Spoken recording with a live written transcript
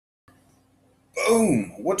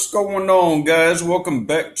Boom! What's going on, guys? Welcome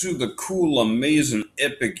back to the cool, amazing,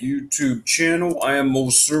 epic YouTube channel. I am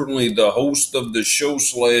most certainly the host of the show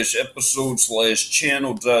slash episode slash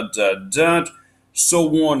channel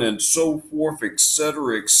so on and so forth,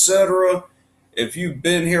 etc., etc. If you've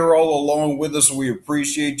been here all along with us, we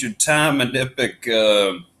appreciate your time and epic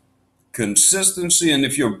consistency. And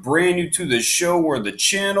if you're brand new to the show or the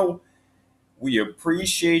channel, we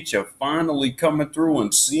appreciate you finally coming through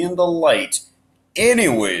and seeing the light.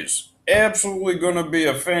 Anyways, absolutely going to be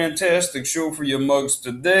a fantastic show for you mugs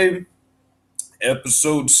today.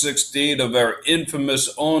 Episode 68 of our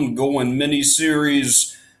infamous ongoing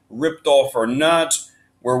mini-series, Ripped Off or Not,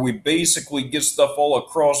 where we basically get stuff all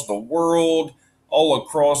across the world, all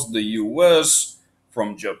across the US,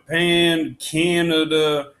 from Japan,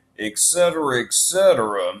 Canada, etc.,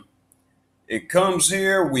 etc. It comes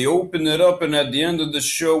here, we open it up, and at the end of the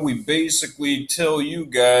show, we basically tell you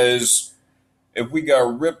guys if we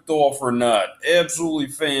got ripped off or not. Absolutely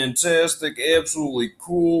fantastic, absolutely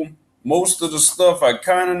cool. Most of the stuff I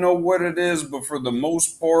kind of know what it is, but for the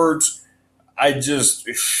most part, I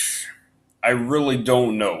really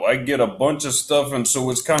don't know. I get a bunch of stuff, and so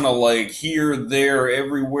it's kind of like here, there,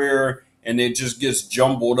 everywhere, and it just gets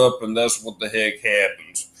jumbled up, and that's what the heck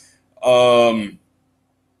happens.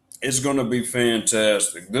 It's going to be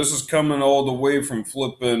fantastic. This is coming all the way from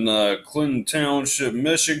flipping Clinton Township,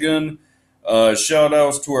 Michigan. Shout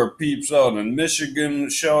outs to our peeps out in Michigan.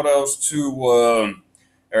 Shout outs to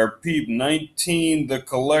our peep 19, the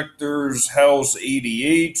Collectors, House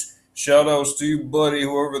 88. Shout outs to you, buddy,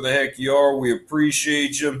 whoever the heck you are. We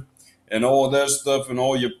appreciate you and all that stuff and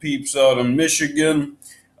all your peeps out in Michigan.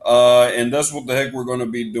 And that's what the heck we're going to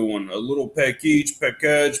be doing. A little package,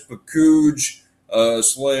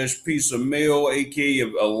 slash piece of mail,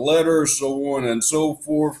 aka a letter, so on and so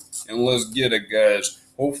forth. And let's get it, guys.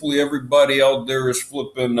 Hopefully everybody out there is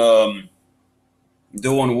flipping,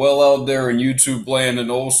 doing well out there in YouTube land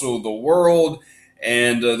and also the world.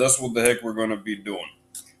 And that's what the heck we're going to be doing.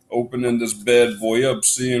 Opening this bad boy up,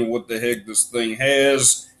 seeing what the heck this thing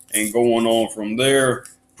has, and going on from there.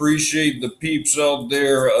 Appreciate the peeps out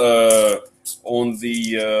there on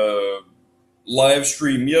the live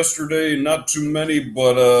stream yesterday. Not too many,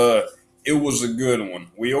 but it was a good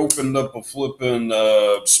one. We opened up a flipping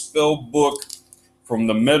spell book from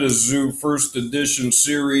the MetaZoo first edition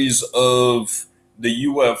series of the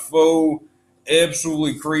UFO.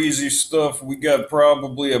 Absolutely crazy stuff. We got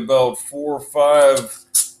probably about 4 or 5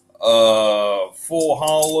 full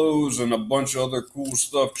holos and a bunch of other cool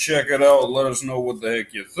stuff. Check it out. Let us know what the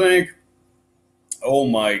heck you think. Oh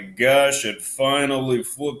my gosh, it finally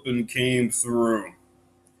flipping came through.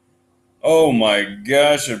 Oh my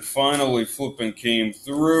gosh, it finally flipping came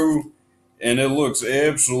through. And it looks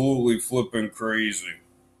absolutely flipping crazy.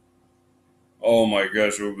 Oh my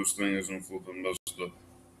gosh, I hope this thing isn't flipping messed up.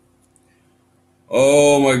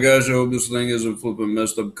 Oh my gosh, I hope this thing isn't flipping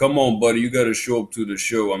messed up. Come on, buddy, you gotta show up to the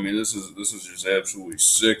show. I mean, this is just absolutely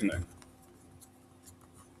sickening.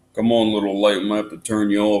 Come on, little light, might have to turn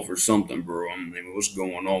you off or something, bro. I mean, what's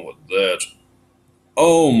going on with that?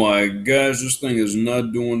 Oh my gosh, this thing is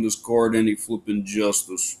not doing this card any flipping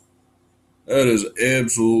justice. That is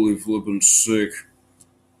absolutely flipping sick.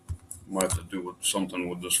 Might have to do with something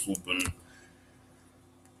with this flipping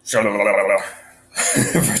to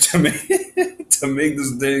make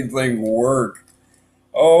this dang thing work.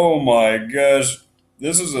 Oh my gosh.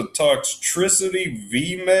 This is a Toxtricity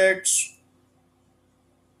VMAX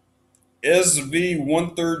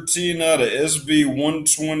SV113 out of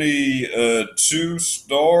SV122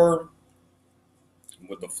 star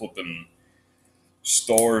with the flipping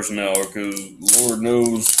stars now, because Lord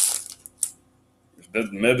knows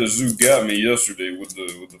that MetaZoo got me yesterday with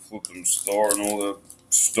the flipping star and all that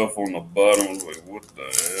stuff on the bottom. I was like, what the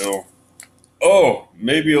hell? Oh,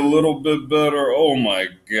 maybe a little bit better. Oh my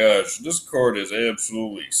gosh, this card is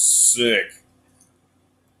absolutely sick.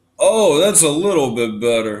 Oh, that's a little bit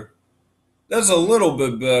better. That's a little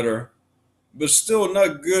bit better, but still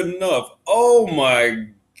not good enough. Oh my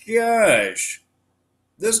gosh.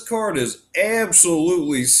 This card is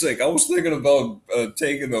absolutely sick. I was thinking about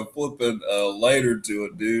taking a flipping lighter to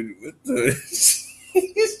it, dude. What the?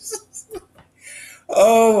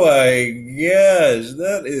 Oh my gosh,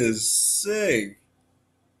 that is sick.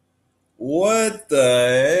 What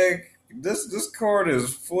the heck? This card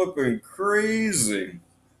is flipping crazy.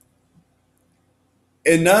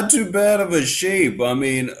 And not too bad of a shape. I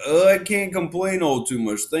mean, I can't complain all too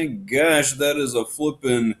much. Thank gosh that is a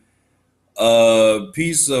flipping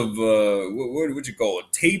piece of what would you call it,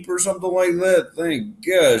 tape or something like that. Thank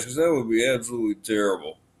gosh, because that would be absolutely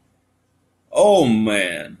terrible. Oh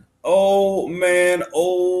man, Oh man,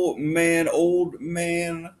 old man, old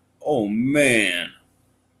man. Oh man.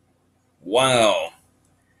 Wow.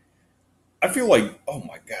 I feel like, oh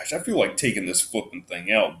my gosh, I feel like taking this flipping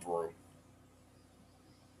thing out, bro.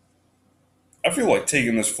 I feel like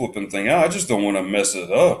taking this flipping thing out. I just don't want to mess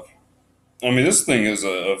it up. I mean, this thing is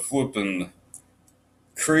a flipping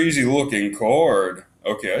crazy looking card.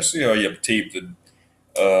 Okay, I see how you have taped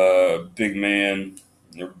the big man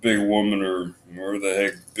or big woman or whatever the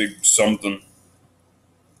heck, big something.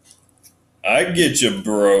 I get you,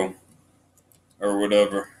 bro, or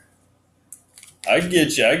whatever. I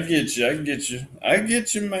get you. I get you. I get you. I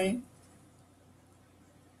get you, man.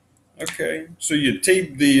 Okay, so you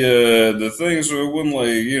taped the thing so it wouldn't like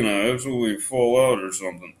absolutely fall out or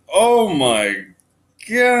something. Oh my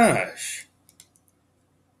gosh!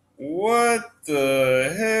 What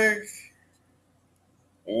the heck?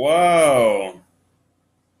 Wow,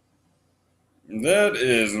 that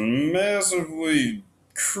is massively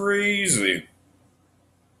crazy.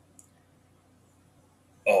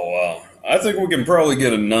 Oh wow, I think we can probably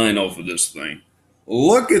get a 9 off of this thing.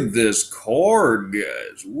 Look at this card,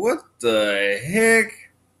 guys. What the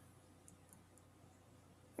heck?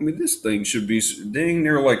 I mean, this thing should be dang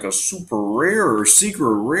near like a super rare or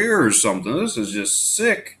secret rare or something. This is just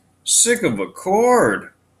sick. Sick of a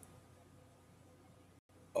card.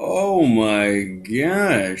 Oh my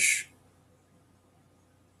gosh.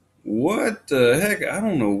 What the heck? I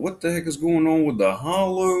don't know what the heck is going on with the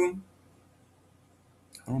Holo.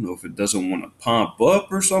 I don't know if it doesn't want to pop up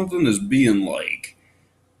or something. It's being like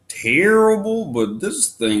terrible, but this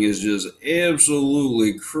thing is just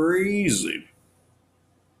absolutely crazy.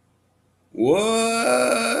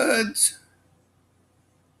 What?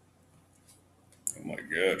 Oh my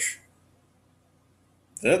gosh.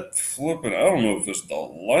 That flipping, I don't know if it's the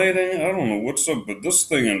lighting, I don't know what's up, but this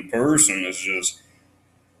thing in person is just,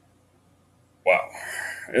 wow,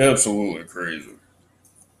 absolutely crazy.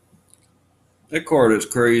 That card is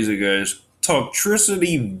crazy, guys.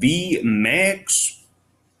 Toxtricity V Max,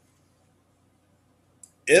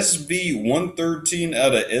 SV 113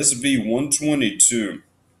 out of SV 122.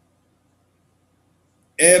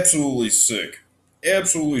 Absolutely sick.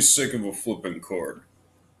 Absolutely sick of a flipping card.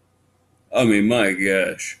 I mean, my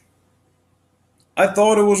gosh. I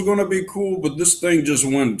thought it was going to be cool, but this thing just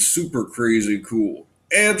went super crazy cool.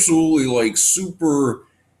 Absolutely, like, super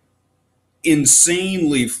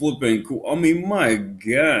insanely flipping cool. I mean, my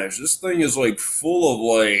gosh, this thing is like full of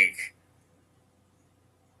like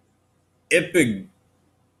epic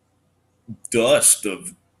dust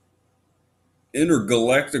of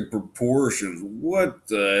intergalactic proportions. What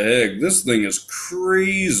the heck? This thing is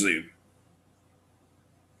crazy.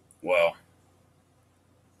 Wow.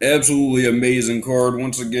 Absolutely amazing card.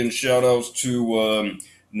 Once again, shout outs to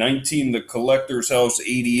 19 the Collector's House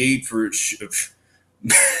 88 for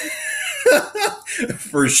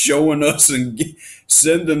showing us and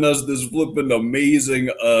sending us this flipping amazing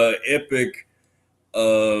epic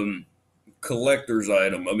um, collector's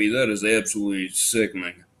item. I mean, that is absolutely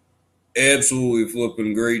sickening. Absolutely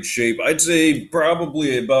flipping great shape. I'd say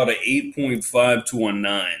probably about an 8.5 to a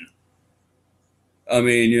 9. I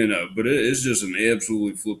mean, but it's just an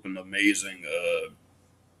absolutely flipping amazing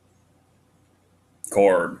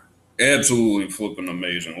card. Absolutely flipping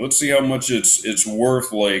amazing. Let's see how much it's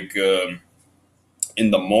worth. Like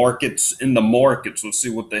in the markets. In the markets, let's see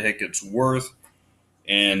what the heck it's worth,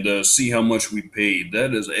 and see how much we paid.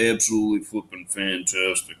 That is absolutely flipping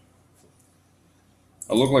fantastic.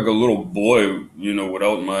 I look like a little boy,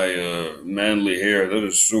 without my manly hair. That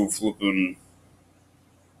is so flipping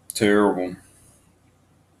terrible.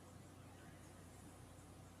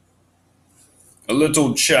 A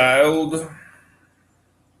little child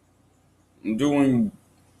doing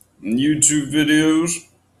YouTube videos.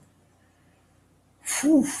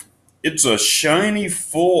 Whew. It's a shiny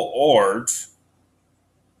full art,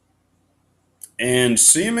 and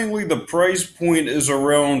seemingly the price point is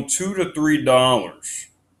around $2 to $3.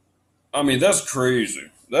 I mean, that's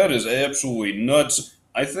crazy. That is absolutely nuts.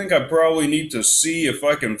 I think I probably need to see if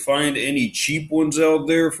I can find any cheap ones out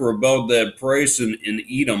there for about that price and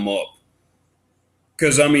eat them up.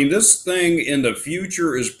 Because, I mean, this thing in the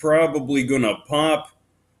future is probably going to pop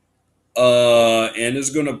and is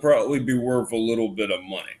going to probably be worth a little bit of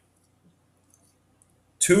money.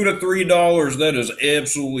 $2 to $3, that is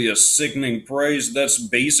absolutely a sickening price. That's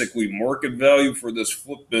basically market value for this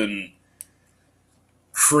flipping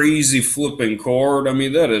crazy flipping card. I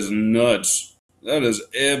mean, that is nuts. That is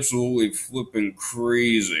absolutely flipping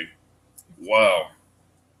crazy. Wow.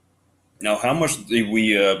 Now, how much did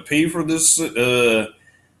we pay for this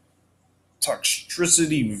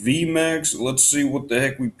Toxtricity VMAX. Let's see what the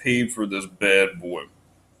heck we paid for this bad boy.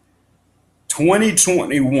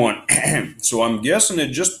 2021. So I'm guessing it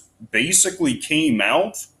just basically came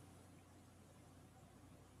out.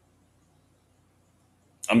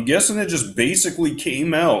 I'm guessing it just basically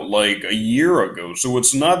came out like a year ago. So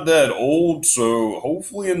it's not that old. So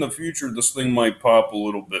hopefully in the future this thing might pop a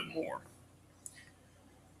little bit more.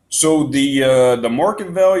 So the market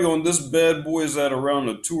value on this bad boy is at around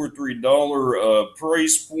a $2 or $3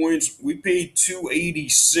 price points. We paid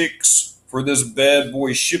 $286 for this bad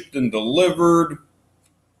boy, shipped and delivered,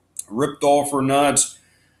 ripped off or not.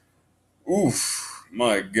 Oof,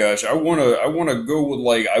 my gosh, I wanna go with,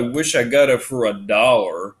 like, I wish I got it for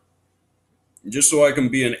 $1, just so I can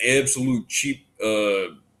be an absolute cheap,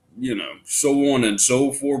 so on and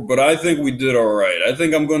so forth. But I think we did all right. I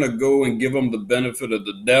think I'm gonna go and give them the benefit of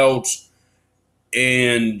the doubt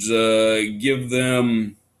and give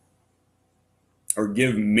them, or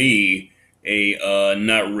give me, a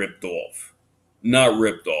not ripped off. Not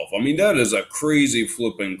ripped off. I mean, that is a crazy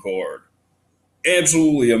flipping card.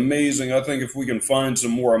 Absolutely amazing. I think if we can find some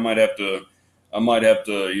more, I might have to,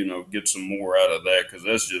 get some more out of that, because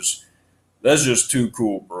that's just too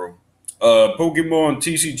cool, bro. Pokemon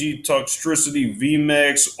TCG Toxtricity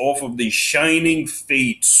VMAX off of the Shining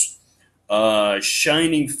Fates.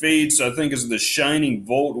 Shining Fates, I think, is the Shining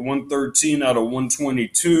Vault 113 out of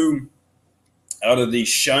 122. Out of the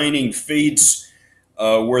Shining Fates,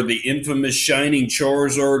 where the infamous Shining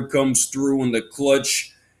Charizard comes through in the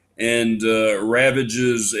clutch and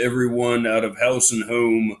ravages everyone out of house and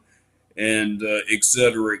home, and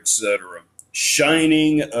etc. etc.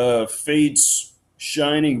 Shining Fates,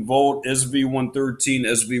 Shining Vault, SV113,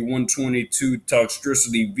 SV122,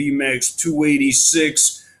 Toxtricity VMAX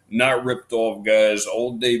 286. Not ripped off, guys.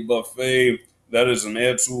 All day buffet. That is an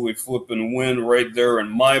absolutely flipping win right there in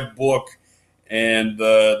my book. And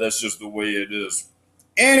that's just the way it is.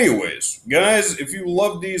 Anyways, guys, if you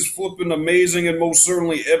love these flipping amazing and most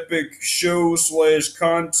certainly epic shows slash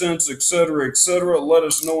contents, etc., let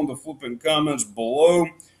us know in the flipping comments below.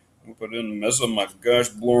 Hope I didn't mess up my gosh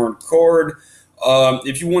blurring card.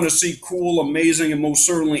 If you want to see cool, amazing, and most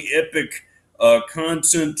certainly epic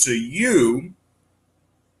content to you,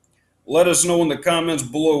 let us know in the comments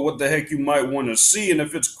below what the heck you might want to see. And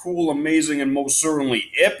if it's cool, amazing, and most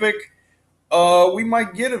certainly epic, we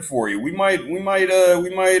might get it for you. We might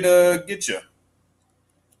get you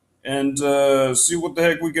and see what the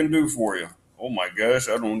heck we can do for you. Oh my gosh,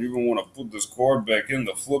 I don't even want to put this card back in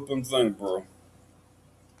the flipping thing, bro.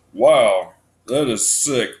 Wow, that is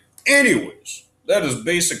sick. Anyways, that is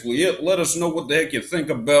basically it. Let us know what the heck you think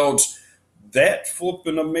about that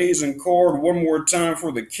flipping amazing card one more time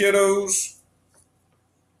for the kiddos.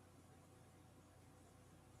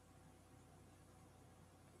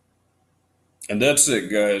 And that's it,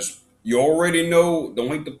 guys. You already know. Don't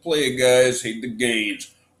hate the play, guys. Hate the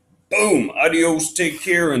games. Boom. Adios. Take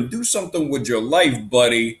care and do something with your life,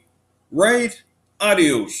 buddy. Right?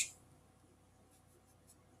 Adios.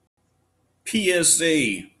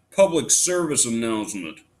 PSA. Public service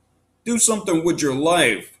announcement. Do something with your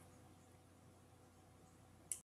life.